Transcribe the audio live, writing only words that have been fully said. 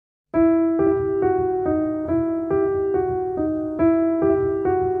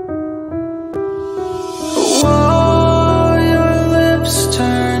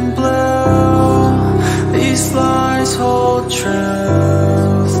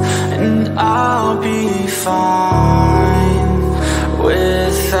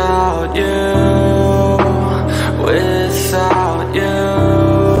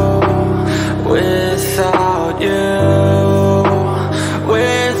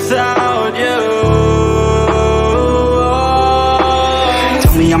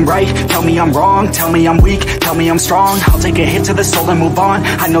I'm right, tell me I'm wrong. Tell me I'm weak, tell me I'm strong. I'll take a hit to the soul and move on.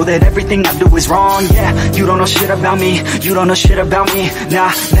 I know that everything I do is wrong. Yeah, you don't know shit about me, you don't know shit about me.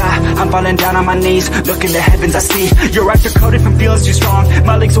 Nah, I'm falling down on my knees. Look in the heavens, I see you're after coded from feelings too strong.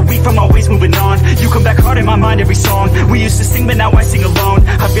 My legs are weak from always moving on. You come back hard in my mind every song. We used to sing but now I sing alone.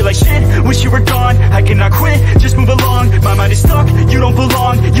 I feel like shit, wish you were gone. I cannot quit, just move along. My mind is stuck, you don't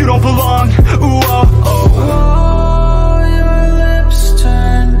belong, you don't belong. Ooh, oh, oh. Oh, your lips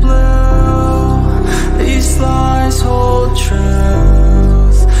turn blue. These lies hold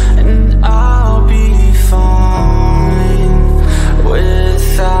truth, and I'll be fine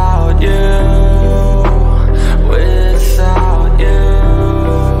without you. Without you.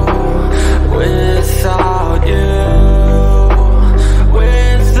 Without you.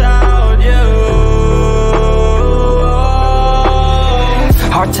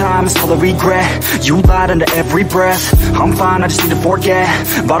 Hard times full of regret. You lied under every breath. I'm fine, I just need to forget.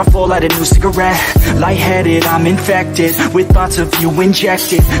 Bottle full, light a new cigarette. Lightheaded, I'm infected with thoughts of you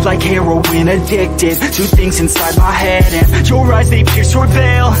injected like heroin addicted. Two things inside my head, and your eyes, they pierce your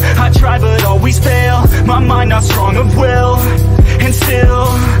veil. I try but always fail. My mind not strong of will. And still,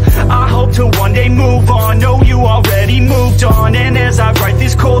 I hope to one day move on. Know you already moved on. And as I write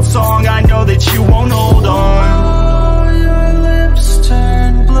this cold song, I know that you won't hold on.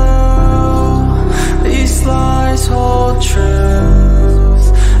 Turn blue. These lies hold truth,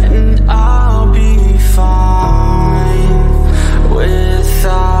 and I'll be fine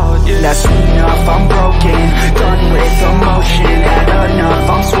without you. That's enough, I'm broken, done with emotion. Had enough,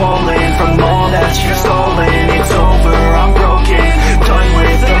 I'm swollen from all that you've stolen. It's over, I'm broken, done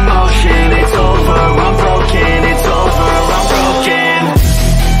with emotion. It's over, I'm broken, it's over, I'm broken.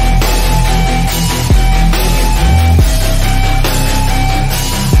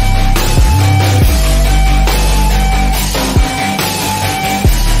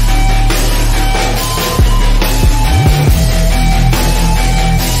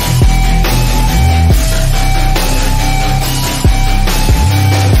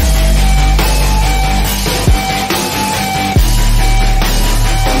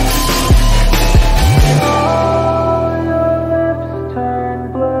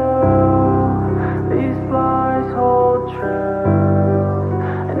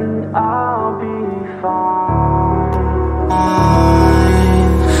 I'll be fine.